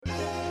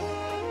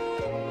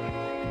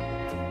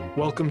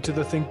Welcome to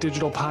the Think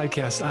Digital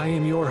Podcast. I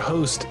am your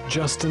host,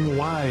 Justin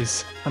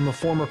Wise. I'm a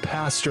former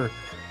pastor,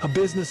 a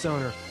business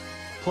owner,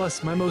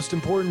 plus my most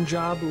important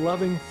job,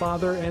 loving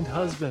father and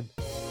husband.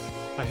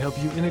 I help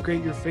you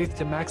integrate your faith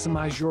to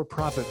maximize your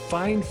profit,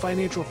 find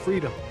financial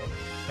freedom,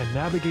 and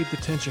navigate the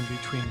tension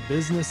between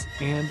business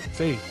and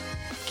faith.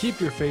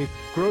 Keep your faith,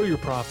 grow your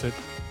profit.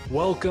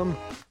 Welcome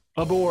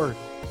aboard.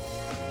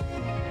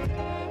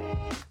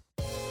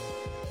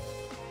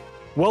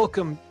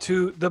 Welcome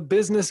to the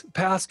Business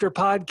Pastor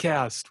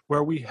Podcast,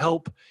 where we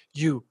help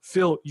you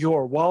fill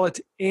your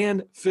wallet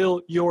and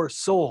fill your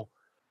soul.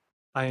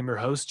 I am your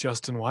host,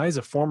 Justin Wise,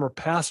 a former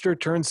pastor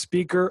turned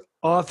speaker,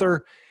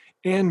 author,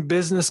 and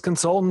business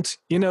consultant,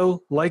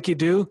 like you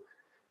do.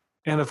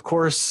 And of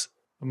course,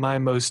 my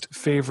most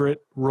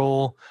favorite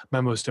role,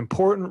 my most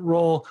important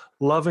role,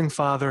 loving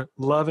father,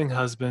 loving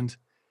husband.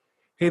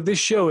 Hey, this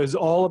show is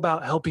all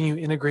about helping you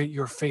integrate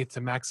your faith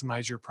to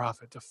maximize your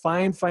profit, to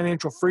find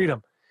financial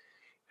freedom,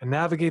 and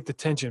navigate the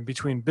tension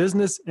between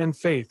business and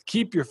faith.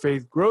 Keep your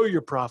faith, grow your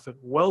profit.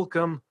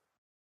 Welcome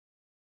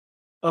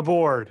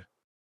aboard.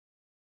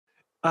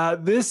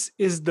 This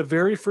is the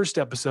very first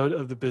episode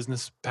of the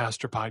Business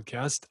Pastor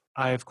Podcast.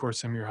 I, of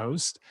course, am your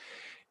host,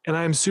 and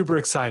I'm super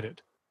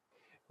excited.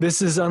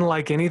 This is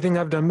unlike anything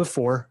I've done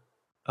before.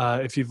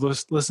 If you've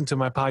listened to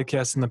my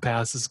podcast in the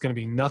past, it's going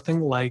to be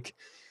nothing like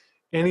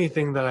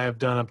anything that I have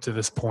done up to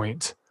this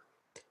point.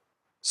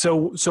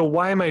 So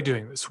why am I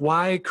doing this?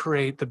 Why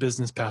create the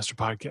Business Pastor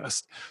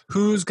Podcast?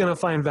 Who's going to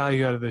find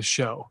value out of this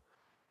show?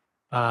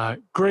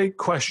 Great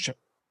question.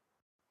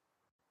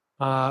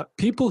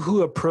 People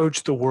who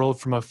approach the world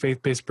from a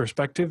faith-based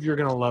perspective, you're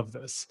going to love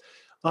this.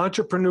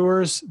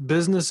 Entrepreneurs,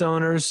 business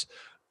owners,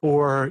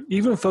 or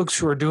even folks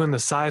who are doing the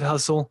side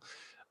hustle,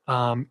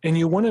 and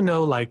you want to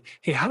know,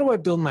 hey, how do I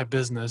build my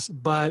business?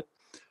 But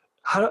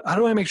how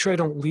do I make sure I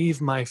don't leave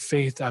my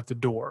faith at the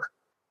door?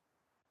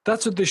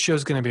 That's what this show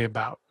is going to be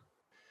about.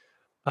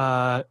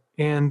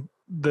 And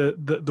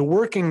the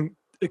working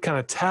kind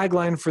of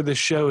tagline for this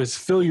show is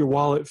fill your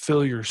wallet,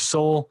 fill your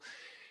soul,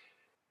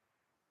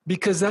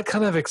 because that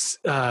kind of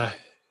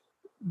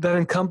that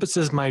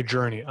encompasses my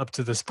journey up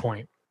to this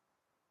point.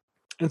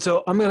 And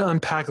so I'm going to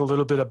unpack a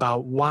little bit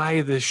about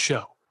why this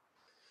show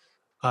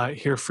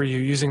here for you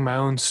using my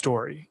own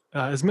story.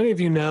 As many of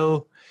you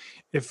know,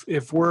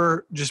 if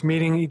we're just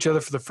meeting each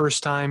other for the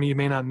first time, you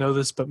may not know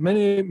this, but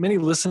many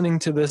listening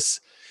to this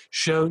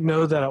show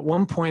know that at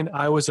one point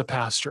I was a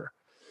pastor.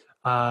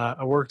 I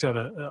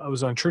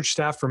was on church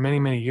staff for many,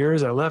 many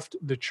years. I left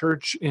the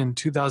church in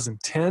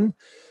 2010.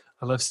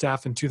 I left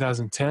staff in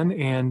 2010.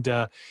 And,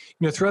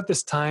 throughout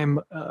this time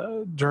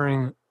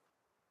during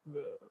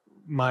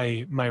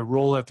my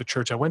role at the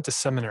church, I went to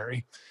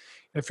seminary.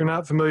 If you're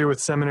not familiar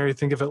with seminary,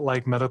 think of it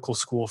like medical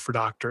school for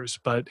doctors,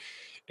 but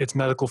it's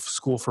medical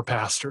school for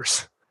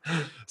pastors.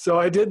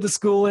 So I did the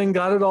schooling,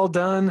 got it all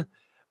done.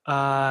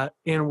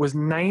 And was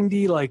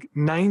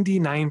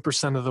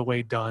 99% of the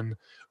way done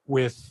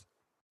with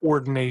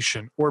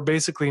ordination, or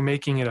basically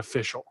making it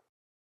official.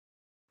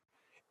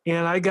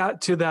 And I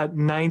got to that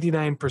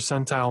 99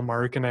 percentile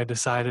mark and I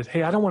decided,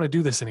 hey, I don't want to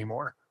do this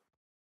anymore.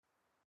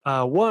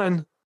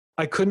 One,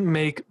 I couldn't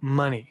make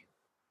money.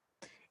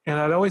 And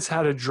I'd always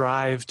had a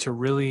drive to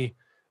really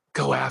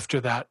go after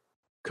that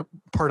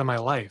part of my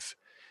life,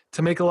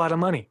 to make a lot of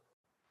money.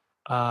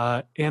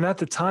 And at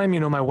the time,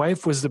 my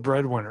wife was the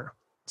breadwinner.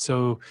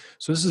 So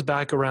this is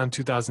back around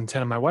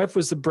 2010. My wife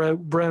was the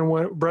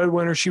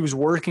breadwinner. She was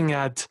working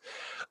at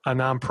a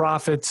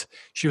nonprofit.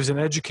 She was an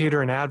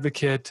educator, an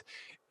advocate,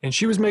 and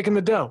she was making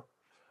the dough.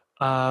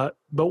 But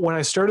when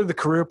I started the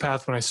career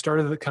path, when I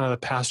started the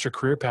pastor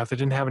career path, I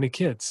didn't have any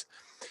kids.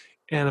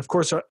 And of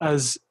course,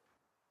 as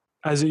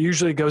it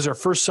usually goes, our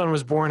first son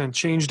was born and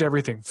changed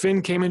everything.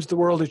 Finn came into the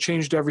world, it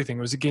changed everything.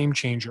 It was a game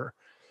changer.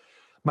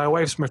 My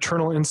wife's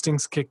maternal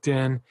instincts kicked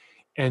in,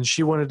 and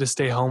she wanted to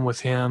stay home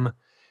with him.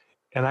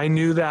 And I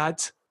knew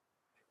that.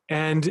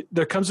 And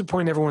there comes a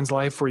point in everyone's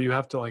life where you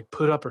have to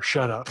put up or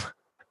shut up.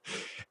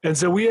 And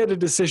so we had a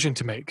decision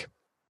to make.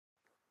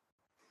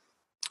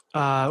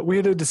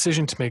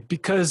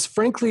 Because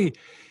frankly,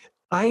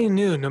 I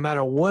knew no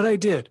matter what I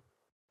did,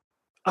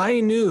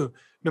 I knew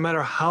no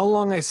matter how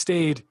long I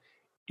stayed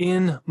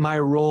in my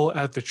role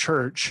at the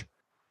church,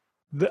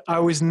 that I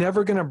was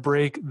never going to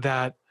break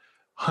that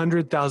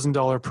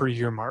 $100,000 per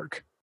year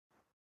mark.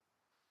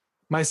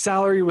 My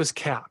salary was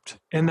capped,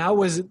 and that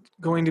was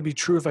going to be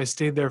true if I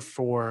stayed there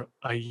for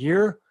a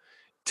year,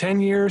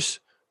 10 years,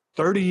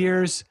 30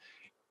 years.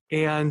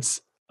 And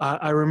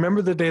I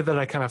remember the day that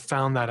I kind of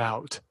found that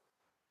out.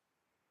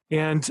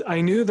 And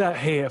I knew that,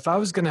 hey, if I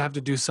was going to have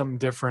to do something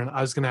different,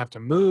 I was going to have to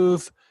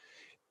move,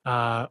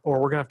 or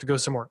we're going to have to go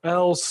somewhere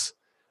else.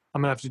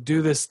 I'm going to have to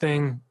do this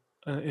thing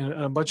in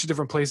a bunch of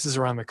different places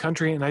around the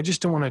country, and I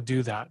just didn't want to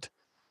do that.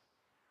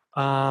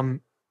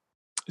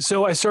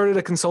 So I started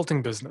a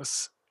consulting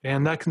business.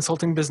 And that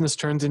consulting business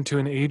turned into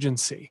an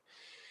agency.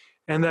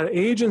 And that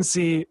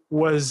agency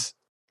was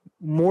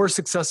more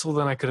successful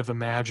than I could have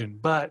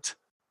imagined. But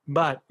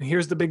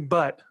here's the big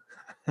but.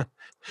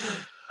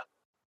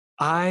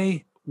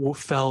 I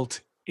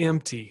felt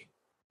empty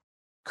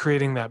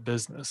creating that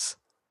business.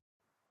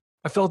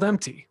 I felt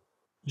empty,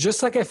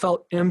 just like I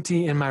felt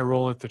empty in my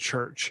role at the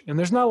church. And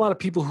there's not a lot of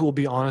people who will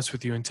be honest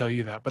with you and tell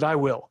you that, but I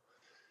will.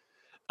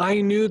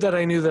 I knew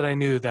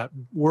that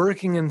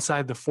working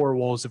inside the four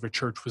walls of a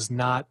church was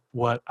not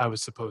what I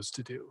was supposed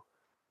to do.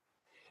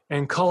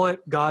 And call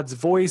it God's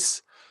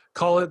voice,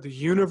 call it the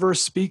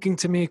universe speaking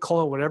to me,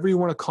 call it whatever you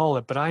want to call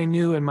it. But I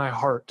knew in my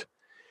heart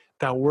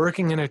that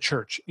working in a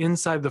church,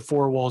 inside the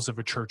four walls of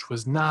a church,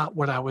 was not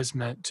what I was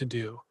meant to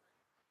do.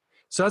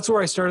 So that's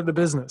where I started the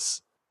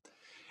business.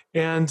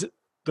 And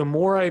the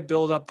more I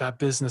build up that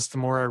business, the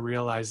more I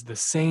realize the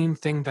same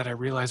thing that I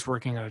realized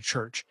working at a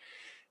church.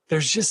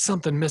 There's just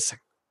something missing.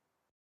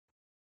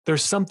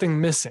 There's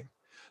something missing.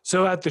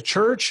 So at the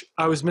church,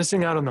 I was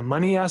missing out on the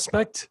money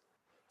aspect.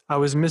 I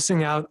was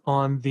missing out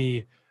on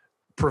the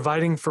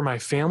providing for my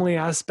family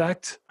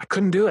aspect. I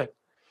couldn't do it,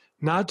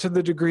 not to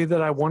the degree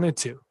that I wanted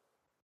to.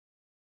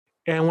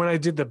 And when I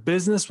did the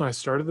business, when I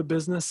started the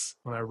business,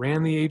 when I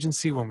ran the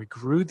agency, when we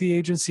grew the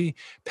agency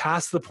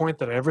past the point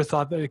that I ever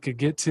thought that it could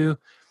get to,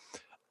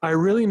 I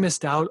really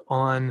missed out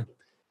on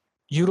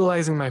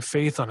utilizing my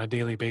faith on a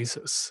daily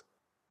basis.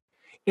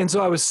 And so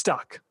I was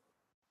stuck.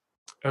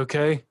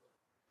 Okay?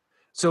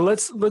 So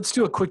let's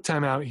do a quick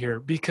time out here,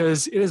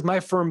 because it is my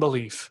firm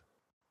belief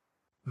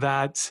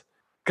that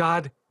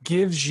God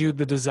gives you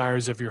the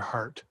desires of your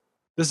heart.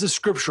 This is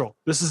scriptural.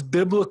 This is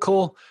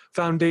biblical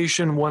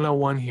foundation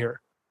 101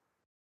 here.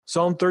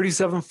 Psalm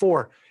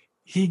 37:4.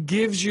 He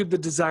gives you the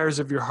desires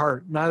of your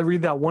heart. Now I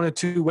read that one of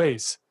two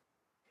ways.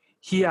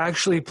 He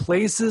actually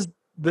places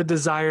the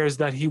desires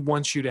that he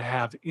wants you to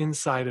have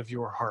inside of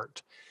your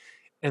heart.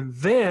 And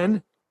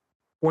then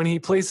when he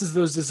places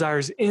those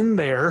desires in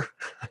there,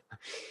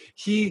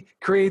 he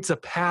creates a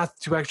path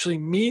to actually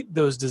meet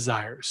those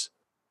desires.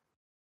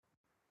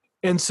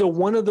 And so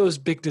one of those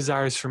big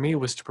desires for me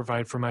was to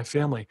provide for my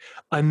family.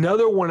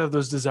 Another one of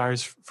those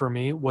desires for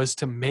me was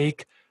to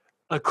make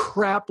a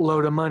crap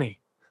load of money.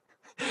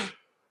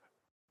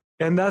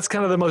 And that's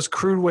kind of the most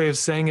crude way of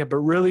saying it, but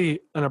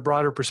really in a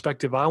broader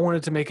perspective, I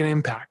wanted to make an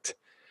impact.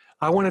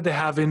 I wanted to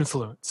have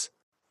influence.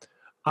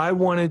 I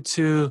wanted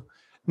to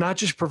not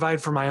just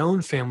provide for my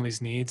own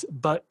family's needs,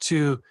 but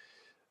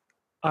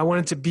I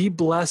wanted to be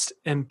blessed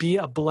and be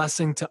a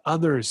blessing to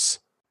others.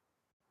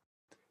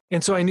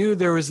 And so I knew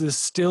there was this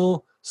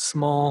still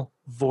small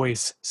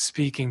voice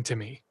speaking to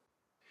me.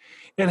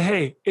 And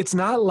hey, it's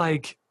not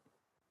like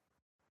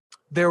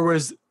there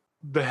was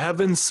the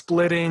heavens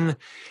splitting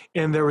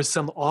and there was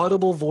some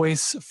audible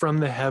voice from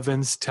the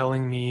heavens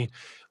telling me,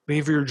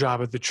 leave your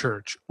job at the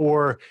church.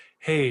 Or,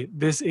 hey,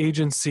 this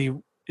agency,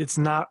 it's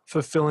not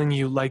fulfilling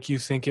you like you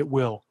think it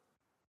will.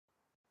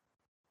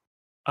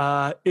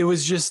 It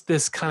was just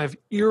this kind of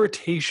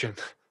irritation.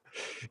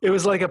 It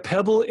was like a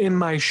pebble in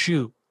my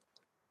shoe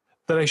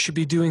that I should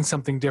be doing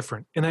something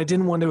different. And I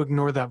didn't want to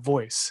ignore that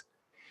voice.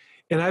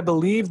 And I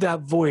believe that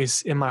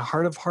voice in my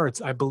heart of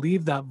hearts, I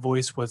believe that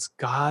voice was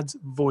God's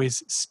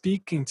voice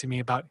speaking to me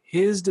about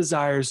his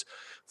desires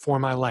for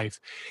my life.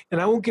 And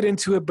I won't get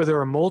into it, but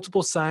there are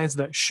multiple signs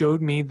that showed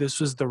me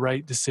this was the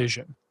right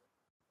decision.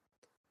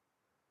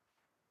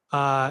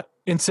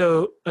 And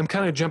so I'm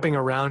kind of jumping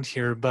around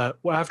here, but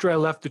after I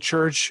left the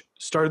church,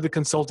 started the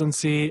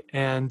consultancy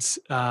and,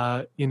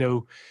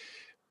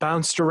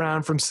 bounced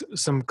around from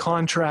some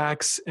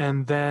contracts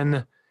and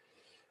then,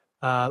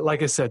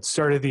 like I said,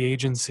 started the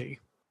agency.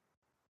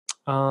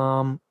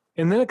 And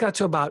then it got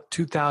to about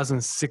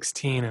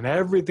 2016 and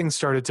everything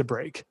started to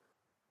break.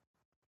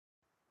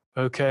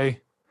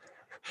 Okay.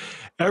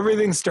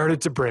 Everything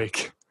started to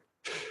break.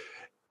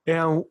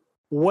 And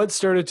what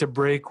started to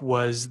break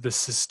was the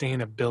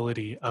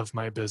sustainability of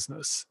my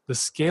business, the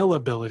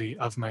scalability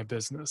of my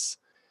business.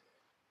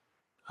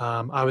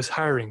 I was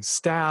hiring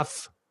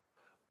staff.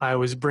 I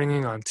was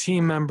bringing on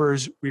team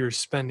members. We were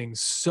spending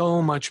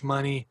so much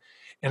money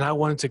and I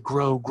wanted to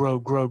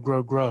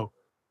grow.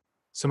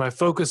 So my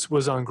focus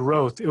was on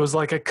growth. It was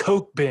like a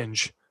Coke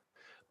binge.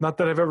 Not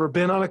that I've ever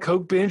been on a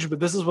Coke binge,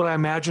 but this is what I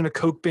imagine a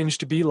Coke binge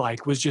to be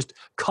like, was just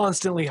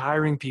constantly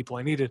hiring people.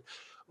 I needed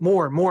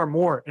more.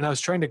 And I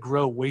was trying to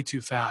grow way too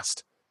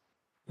fast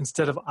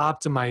instead of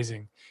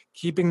optimizing,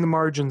 keeping the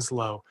margins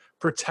low,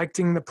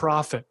 protecting the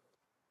profit.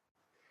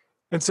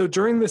 And so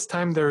during this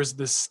time, there was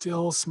this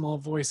still small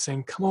voice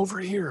saying, come over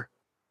here,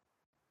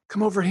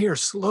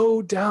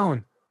 slow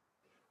down,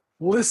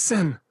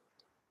 listen,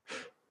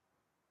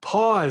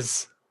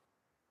 pause.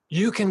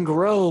 You can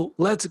grow.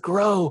 Let's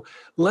grow.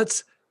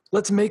 Let's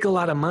make a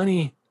lot of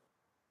money.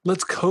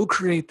 Let's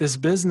co-create this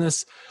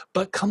business,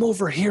 but come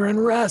over here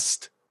and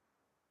rest.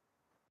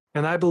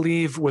 And I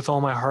believe with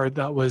all my heart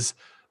that was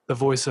the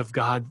voice of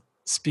God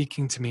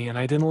speaking to me, and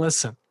I didn't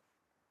listen.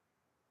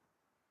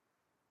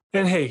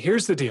 And hey,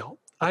 here's the deal.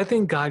 I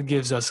think God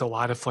gives us a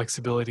lot of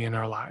flexibility in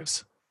our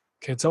lives.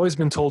 Okay, it's always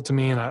been told to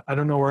me, and I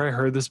don't know where I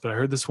heard this, but I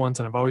heard this once,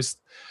 and I've always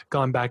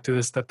gone back to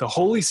this, that the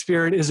Holy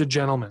Spirit is a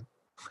gentleman.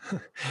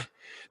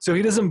 So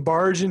he doesn't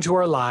barge into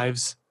our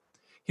lives.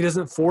 He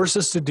doesn't force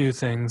us to do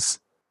things.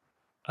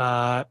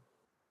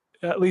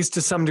 at least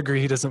to some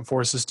degree, he doesn't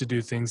force us to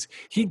do things.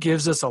 He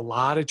gives us a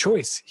lot of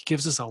choice. He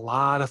gives us a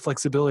lot of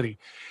flexibility.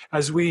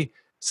 As we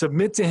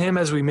submit to him,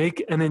 as we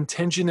make an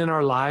intention in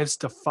our lives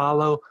to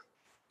follow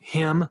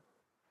him,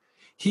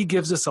 he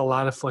gives us a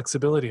lot of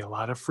flexibility, a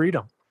lot of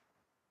freedom.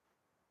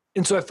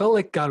 And so I felt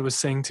like God was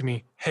saying to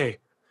me, hey,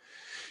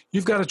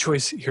 you've got a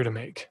choice here to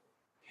make.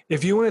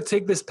 If you want to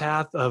take this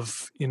path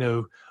of,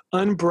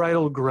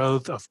 unbridled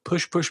growth, of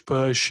push, push,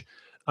 push,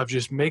 of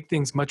just make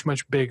things much,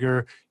 much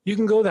bigger, you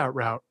can go that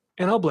route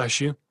and I'll bless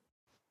you.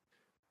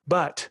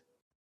 But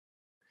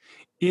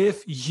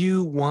if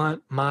you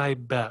want my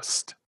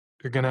best,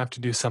 you're going to have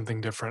to do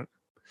something different.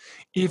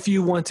 If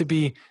you want to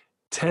be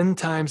 10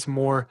 times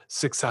more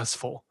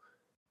successful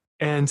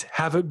and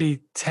have it be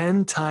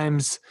 10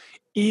 times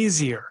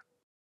easier,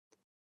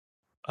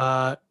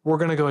 we're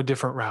going to go a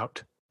different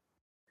route.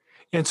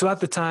 And so at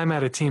the time, I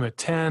had a team of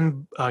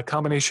 10, a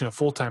combination of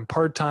full-time,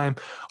 part-time.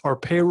 Our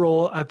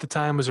payroll at the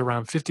time was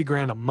around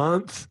 $50,000 a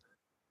month.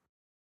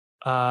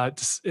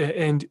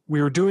 And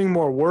we were doing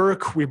more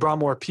work. We brought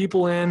more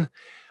people in,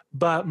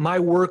 but my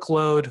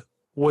workload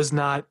was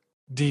not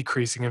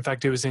decreasing. In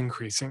fact, it was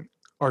increasing.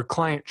 Our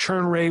client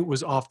churn rate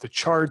was off the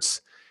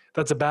charts.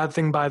 That's a bad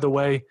thing, by the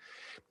way.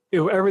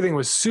 Everything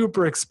was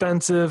super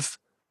expensive.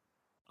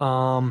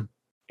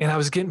 And I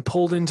was getting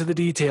pulled into the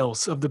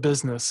details of the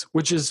business,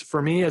 which is,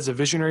 for me as a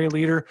visionary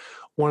leader,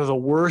 one of the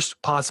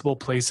worst possible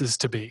places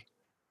to be.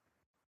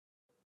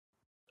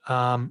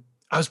 I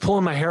was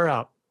pulling my hair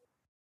out,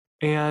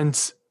 and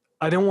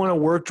I didn't want to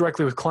work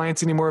directly with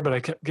clients anymore, but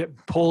I kept getting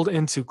pulled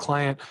into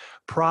client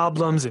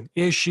problems and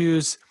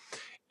issues.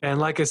 And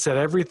like I said,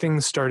 everything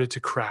started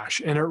to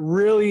crash, and it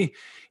really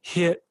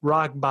hit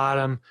rock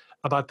bottom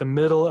about the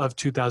middle of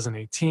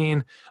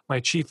 2018. My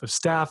chief of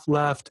staff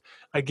left.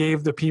 I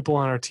gave the people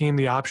on our team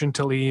the option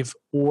to leave,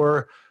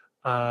 or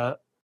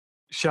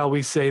shall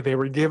we say they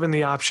were given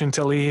the option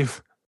to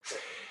leave.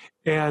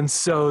 And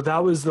so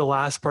that was the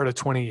last part of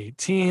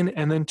 2018.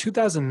 And then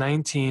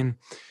 2019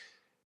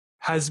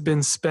 has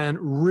been spent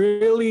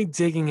really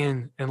digging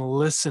in and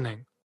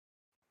listening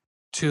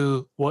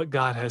to what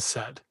God has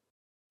said.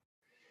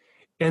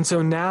 And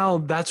so now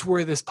that's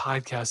where this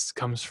podcast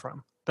comes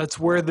from. That's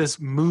where this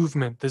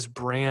movement, this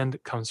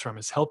brand comes from,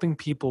 is helping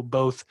people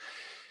both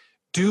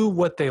do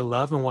what they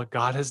love and what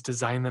God has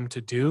designed them to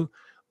do,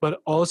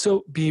 but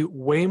also be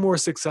way more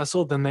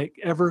successful than they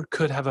ever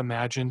could have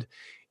imagined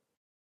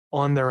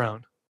on their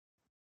own.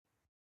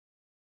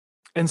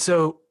 And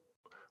so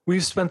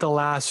we've spent the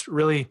last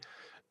really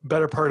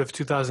better part of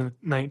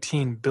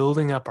 2019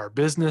 building up our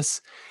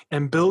business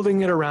and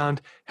building it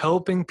around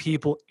helping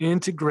people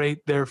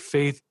integrate their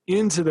faith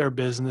into their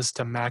business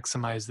to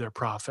maximize their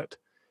profit.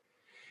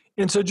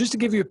 And so just to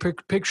give you a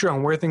picture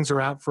on where things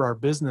are at for our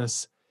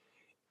business,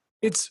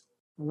 it's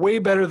way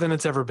better than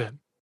it's ever been.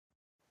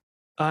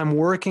 I'm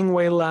working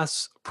way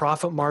less.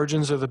 Profit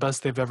margins are the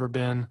best they've ever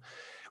been.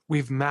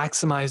 We've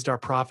maximized our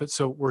profit,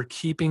 so we're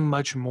keeping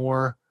much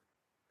more.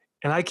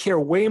 And I care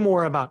way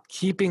more about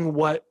keeping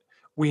what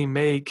we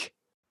make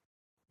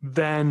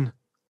than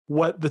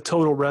what the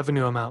total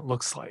revenue amount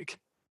looks like.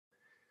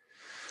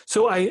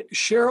 So I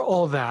share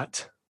all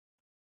that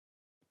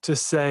to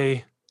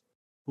say,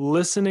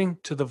 listening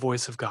to the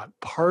voice of God,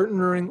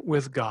 partnering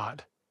with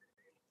God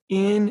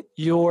in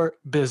your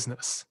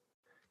business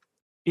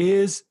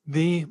is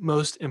the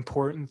most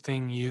important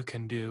thing you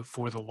can do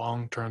for the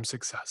long-term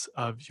success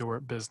of your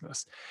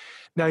business.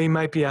 Now, you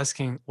might be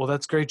asking, well,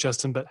 that's great,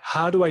 Justin, but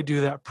how do I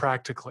do that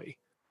practically?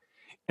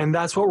 And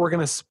that's what we're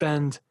going to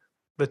spend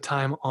the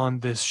time on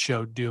this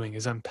show doing,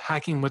 is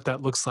unpacking what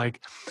that looks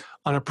like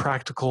on a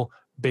practical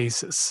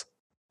basis.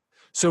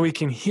 So we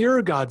can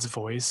hear God's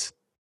voice,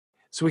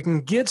 so we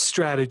can get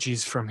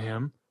strategies from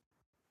him,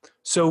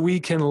 so we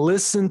can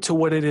listen to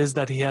what it is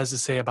that he has to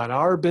say about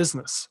our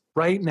business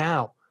right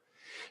now.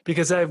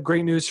 Because I have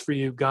great news for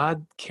you.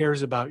 God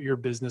cares about your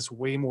business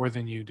way more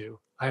than you do.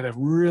 I had a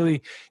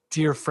really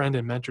dear friend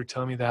and mentor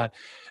tell me that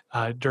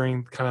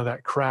during kind of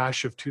that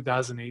crash of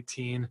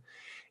 2018.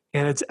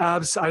 And it's I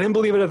didn't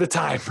believe it at the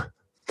time.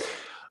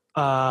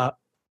 I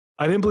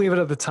didn't believe it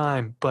at the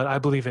time, but I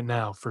believe it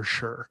now for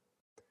sure.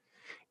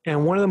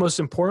 And one of the most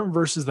important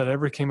verses that I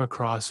ever came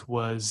across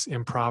was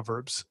in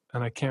Proverbs.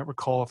 And I can't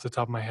recall off the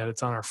top of my head.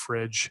 It's on our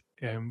fridge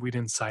and we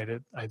didn't cite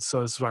it.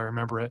 So this is why I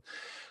remember it.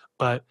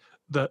 But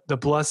the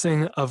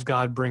blessing of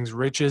God brings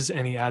riches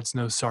and he adds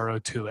no sorrow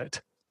to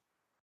it.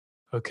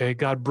 Okay,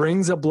 God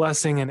brings a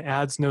blessing and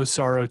adds no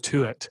sorrow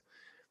to it.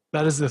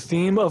 That is the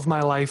theme of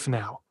my life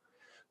now.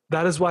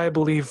 That is why I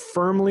believe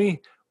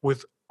firmly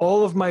with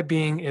all of my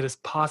being it is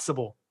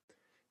possible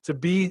to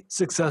be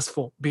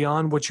successful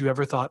beyond what you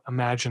ever thought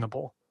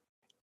imaginable,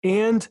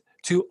 and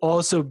to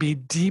also be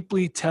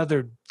deeply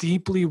tethered,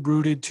 deeply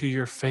rooted to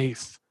your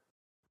faith.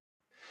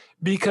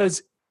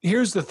 Because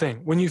here's the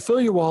thing, when you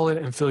fill your wallet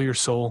and fill your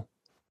soul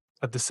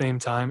at the same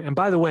time, and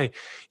by the way,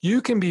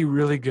 you can be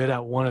really good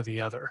at one or the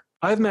other.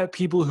 I've met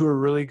people who are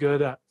really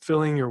good at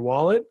filling your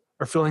wallet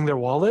or filling their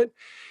wallet,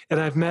 and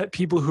I've met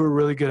people who are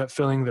really good at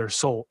filling their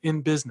soul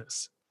in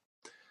business.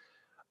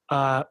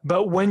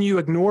 But when you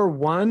ignore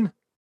one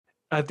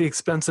at the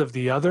expense of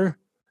the other,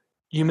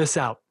 you miss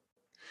out.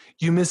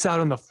 You miss out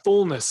on the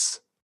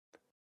fullness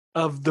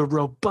of the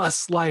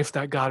robust life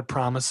that God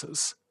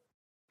promises.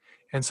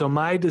 And so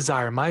my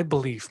desire, my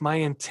belief, my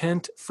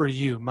intent for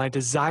you, my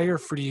desire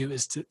for you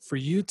is for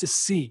you to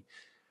see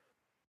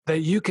that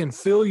you can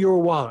fill your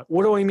wallet.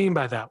 What do I mean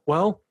by that?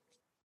 Well,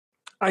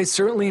 I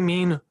certainly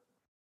mean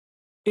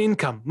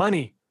income,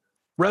 money,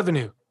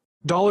 revenue,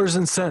 dollars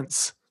and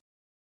cents.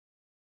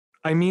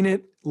 I mean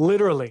it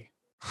literally.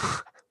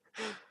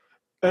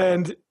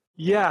 And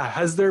yeah,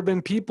 has there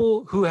been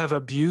people who have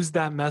abused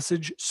that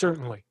message?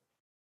 Certainly.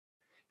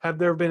 Have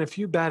there been a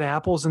few bad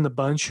apples in the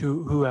bunch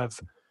who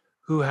have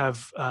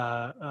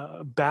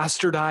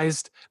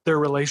bastardized their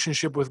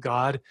relationship with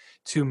God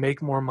to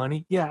make more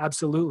money? Yeah,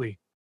 absolutely.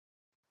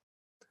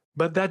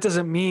 But that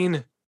doesn't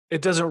mean,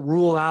 it doesn't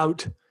rule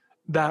out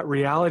that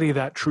reality,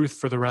 that truth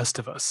for the rest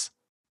of us.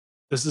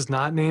 This is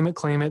not name it,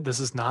 claim it.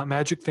 This is not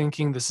magic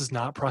thinking. This is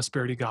not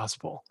prosperity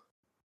gospel.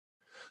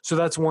 So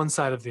that's one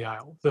side of the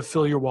aisle, the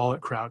fill your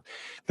wallet crowd.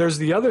 There's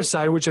the other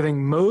side, which I think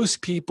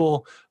most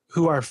people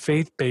who are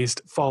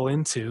faith-based fall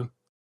into,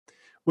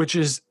 which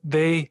is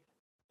they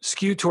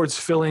skew towards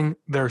filling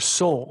their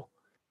soul.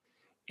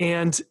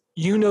 And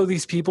you know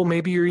these people,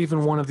 maybe you're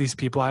even one of these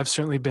people. I've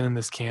certainly been in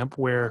this camp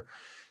where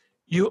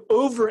you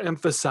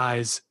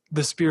overemphasize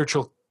the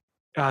spiritual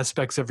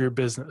aspects of your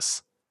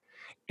business.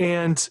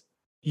 And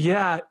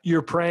yeah,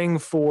 you're praying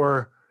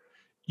for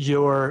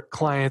your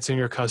clients and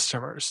your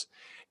customers.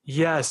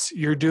 Yes,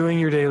 you're doing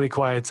your daily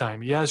quiet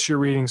time. Yes, you're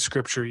reading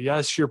scripture.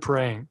 Yes, you're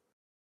praying.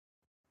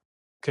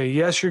 Okay,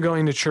 yes, you're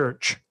going to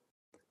church.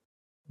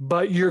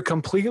 But you're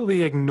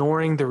completely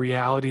ignoring the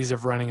realities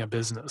of running a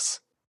business.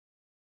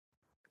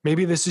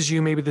 Maybe this is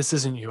you, maybe this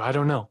isn't you. I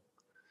don't know.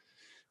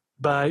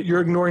 But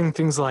you're ignoring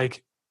things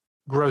like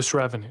gross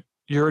revenue.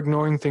 You're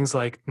ignoring things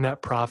like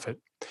net profit.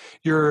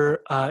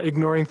 You're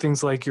ignoring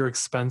things like your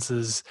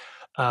expenses,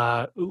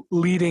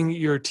 leading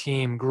your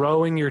team,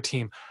 growing your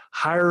team,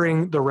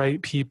 hiring the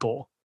right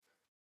people.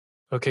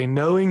 Okay,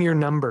 knowing your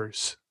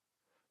numbers,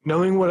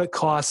 knowing what it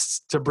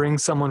costs to bring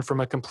someone from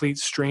a complete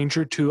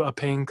stranger to a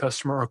paying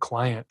customer or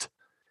client.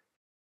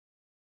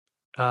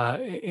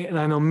 And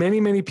I know many,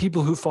 many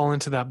people who fall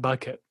into that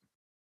bucket.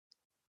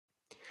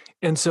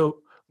 And so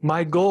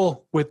my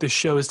goal with this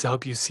show is to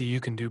help you see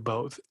you can do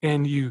both.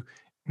 And you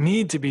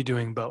need to be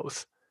doing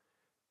both.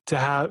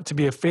 To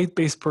be a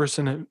faith-based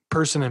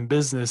person in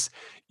business,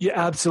 you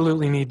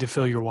absolutely need to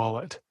fill your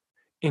wallet.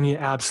 And you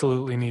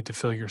absolutely need to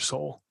fill your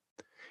soul.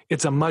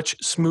 It's a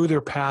much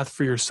smoother path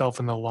for yourself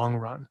in the long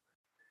run.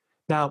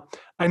 Now,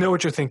 I know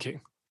what you're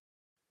thinking.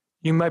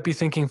 You might be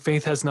thinking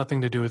faith has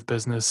nothing to do with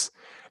business.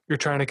 You're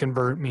trying to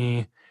convert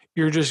me.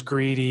 You're just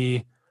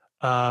greedy.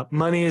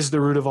 Money is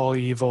the root of all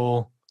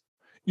evil.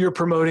 You're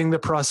promoting the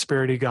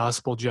prosperity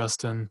gospel,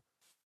 Justin.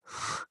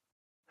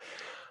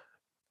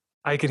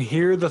 I can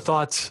hear the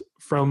thoughts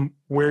from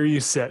where you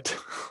sit.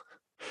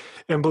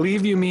 And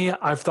believe you me,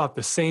 I've thought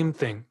the same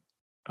thing.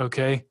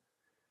 Okay?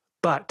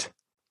 But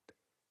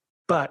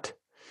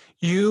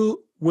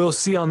you will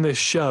see on this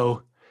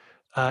show,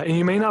 and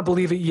you may not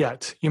believe it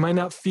yet. You might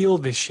not feel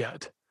this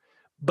yet.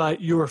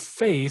 But your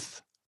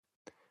faith,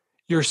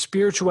 your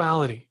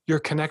spirituality, your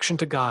connection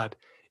to God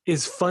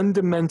is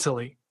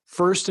fundamentally,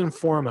 first and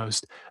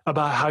foremost,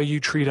 about how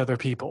you treat other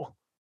people.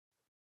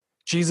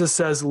 Jesus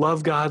says,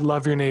 love God,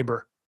 love your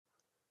neighbor.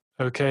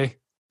 Okay?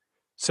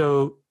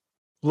 So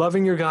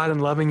loving your God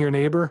and loving your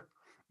neighbor,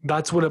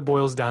 that's what it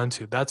boils down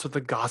to. That's what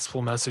the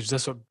gospel message,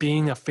 that's what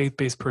being a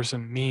faith-based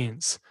person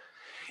means.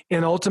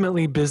 And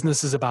ultimately,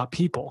 business is about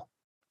people.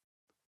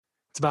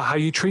 It's about how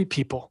you treat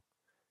people.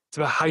 It's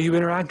about how you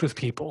interact with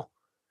people.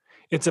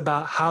 It's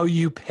about how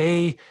you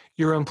pay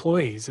your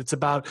employees. It's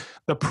about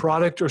the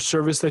product or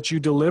service that you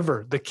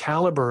deliver, the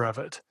caliber of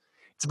it.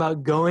 It's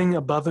about going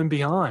above and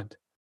beyond.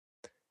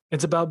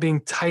 It's about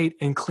being tight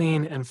and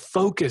clean and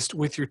focused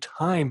with your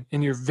time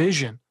and your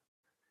vision.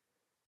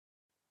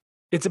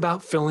 It's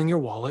about filling your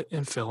wallet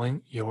and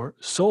filling your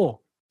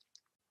soul.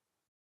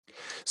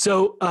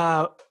 So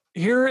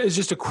here is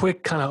just a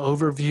quick kind of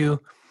overview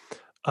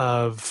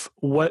of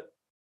what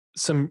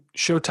some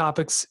show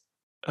topics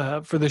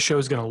for the show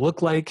is going to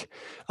look like.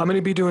 I'm going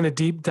to be doing a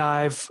deep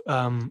dive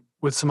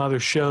with some other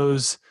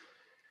shows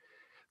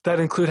that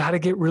include how to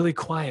get really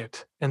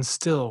quiet and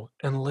still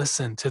and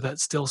listen to that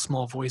still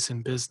small voice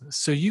in business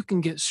so you can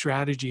get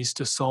strategies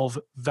to solve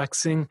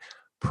vexing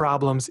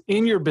problems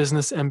in your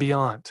business and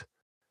beyond.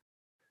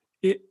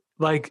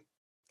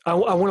 I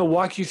want to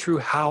walk you through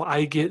how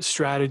I get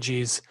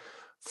strategies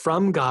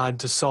from God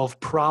to solve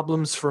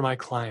problems for my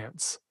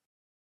clients.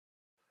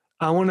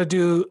 I want to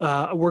do,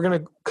 we're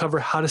going to cover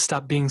how to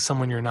stop being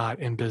someone you're not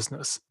in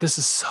business. This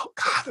is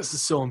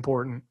so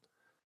important.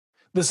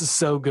 This is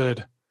so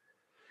good.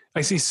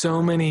 I see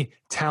so many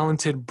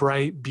talented,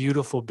 bright,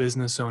 beautiful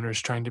business owners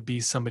trying to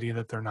be somebody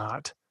that they're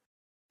not.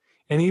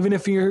 And even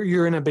if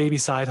you're in a baby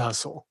side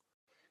hustle,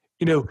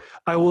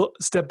 I will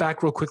step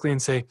back real quickly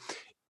and say,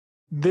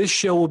 this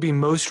show will be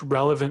most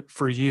relevant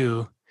for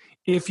you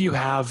if you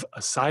have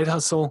a side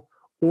hustle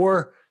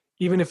Or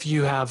even if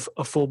you have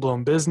a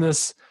full-blown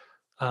business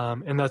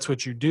and that's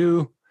what you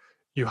do,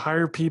 you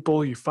hire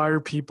people, you fire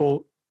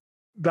people,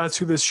 that's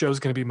who this show is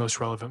going to be most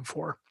relevant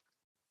for.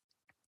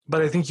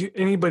 But I think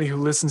anybody who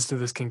listens to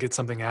this can get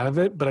something out of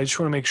it. But I just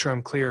want to make sure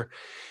I'm clear.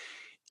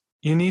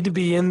 You need to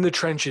be in the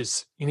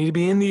trenches. You need to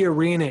be in the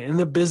arena, in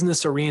the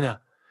business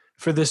arena,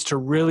 for this to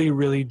really,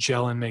 really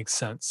gel and make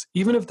sense.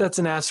 Even if that's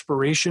an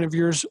aspiration of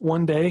yours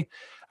one day.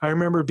 I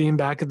remember being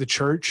back at the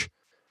church,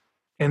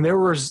 and there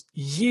was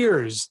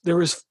years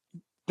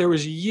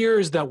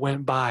that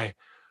went by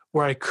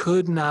where I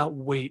could not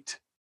wait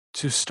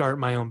to start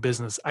my own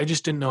business. I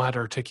just didn't know how to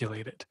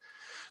articulate it.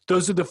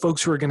 Those are the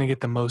folks who are going to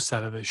get the most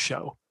out of this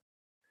show.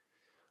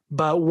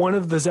 But one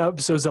of the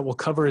episodes that we'll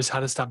cover is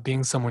how to stop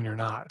being someone you're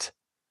not.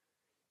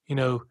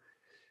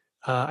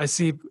 I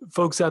see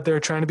folks out there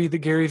trying to be the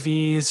Gary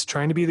V's,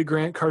 trying to be the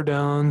Grant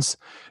Cardones,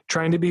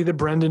 trying to be the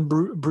Brendan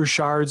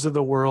Burchards of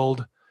the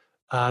world,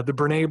 the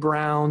Brene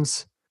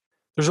Browns.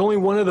 There's only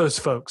one of those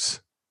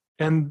folks.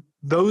 And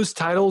those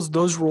titles,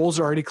 those roles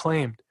are already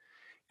claimed.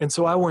 And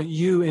so I want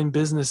you in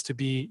business to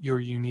be your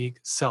unique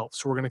self.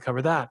 So we're going to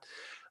cover that.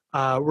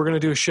 We're going to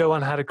do a show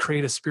on how to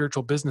create a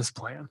spiritual business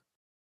plan.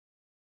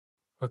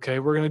 Okay,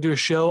 we're going to do a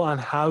show on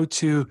how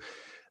to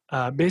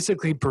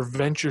basically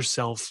prevent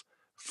yourself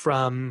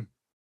from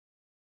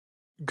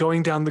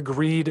going down the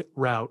greed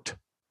route,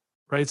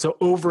 right? So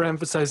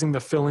overemphasizing the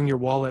filling your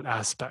wallet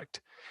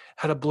aspect,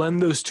 how to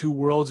blend those two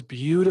worlds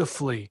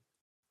beautifully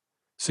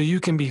so you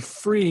can be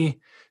free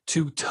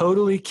to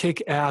totally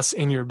kick ass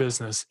in your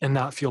business and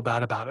not feel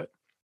bad about it.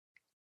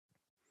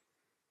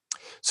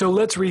 So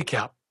let's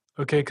recap,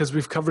 okay? Because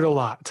we've covered a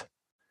lot.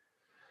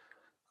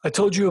 I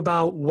told you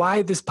about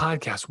why this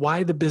podcast,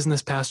 why the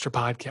Business Pastor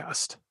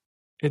Podcast.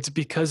 It's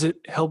because it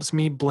helps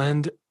me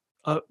blend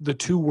the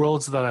two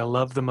worlds that I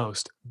love the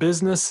most,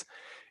 business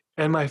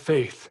and my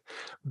faith,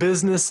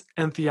 business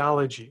and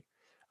theology.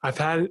 I've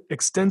had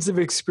extensive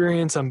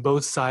experience on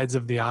both sides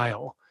of the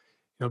aisle,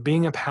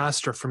 being a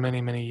pastor for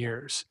many, many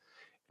years,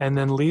 and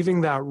then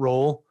leaving that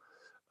role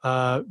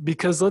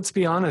because let's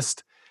be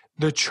honest,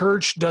 the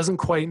church doesn't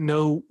quite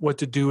know what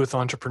to do with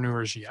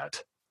entrepreneurs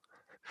yet.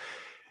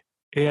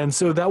 And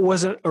so that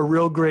wasn't a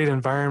real great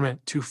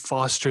environment to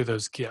foster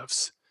those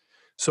gifts.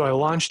 So I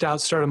launched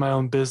out, started my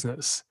own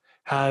business,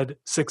 had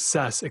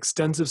success,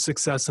 extensive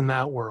success in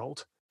that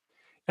world,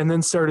 and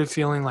then started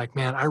feeling like,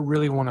 man, I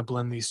really want to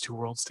blend these two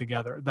worlds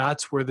together.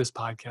 That's where this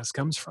podcast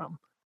comes from.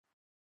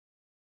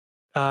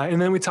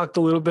 And then we talked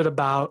a little bit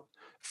about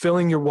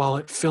filling your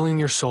wallet, filling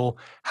your soul,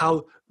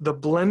 how the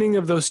blending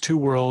of those two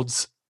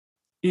worlds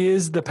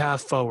is the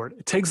path forward.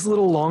 It takes a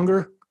little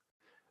longer,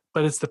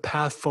 but it's the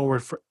path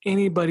forward for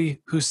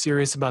anybody who's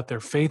serious about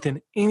their faith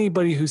and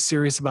anybody who's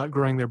serious about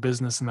growing their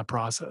business in the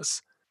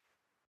process.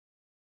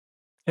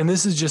 And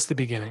this is just the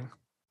beginning.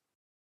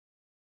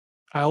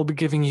 I'll be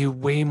giving you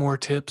way more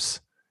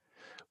tips.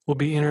 We'll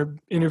be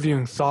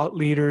interviewing thought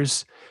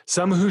leaders,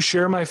 some who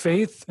share my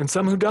faith and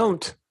some who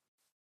don't.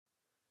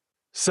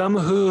 Some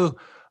who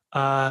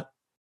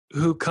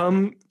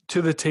come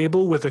to the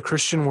table with a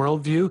Christian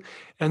worldview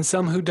and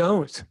some who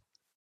don't.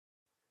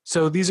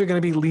 So these are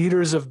going to be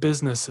leaders of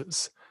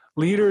businesses,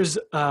 leaders,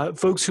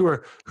 folks who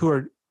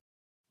are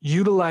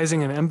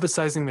utilizing and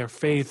emphasizing their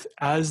faith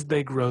as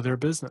they grow their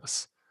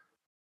business.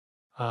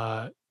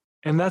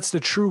 And that's the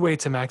true way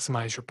to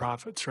maximize your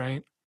profits,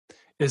 right?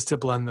 Is to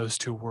blend those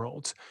two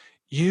worlds.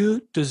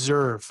 You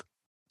deserve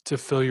to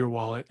fill your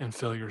wallet and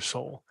fill your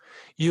soul.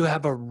 You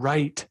have a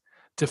right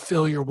to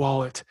fill your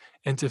wallet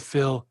and to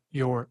fill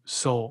your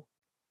soul.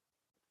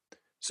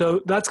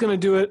 So that's going to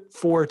do it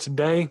for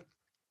today.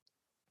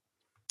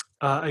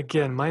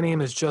 Again, my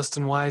name is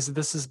Justin Wise.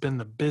 This has been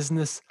the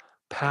Business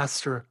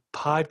Pastor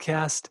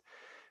Podcast.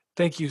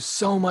 Thank you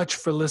so much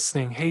for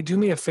listening. Hey, do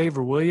me a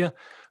favor, will you?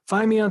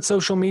 Find me on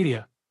social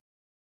media.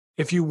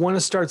 If you want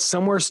to start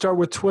somewhere, start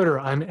with Twitter.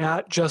 I'm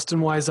at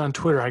Justin Wise on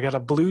Twitter. I got a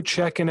blue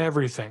check and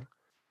everything.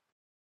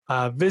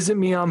 Visit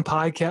me on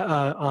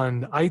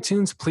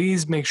iTunes.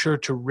 Please make sure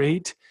to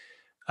rate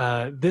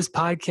this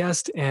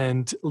podcast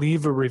and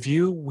leave a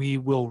review. We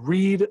will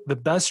read the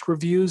best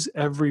reviews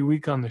every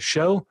week on the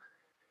show.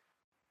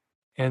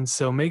 And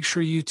so make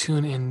sure you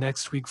tune in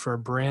next week for a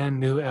brand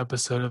new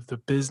episode of the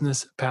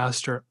Business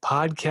Pastor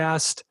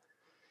Podcast.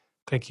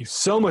 Thank you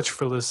so much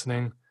for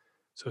listening.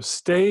 So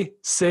stay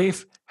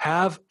safe,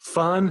 have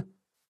fun,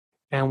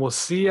 and we'll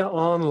see you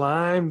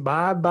online.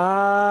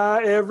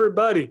 Bye-bye,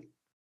 everybody.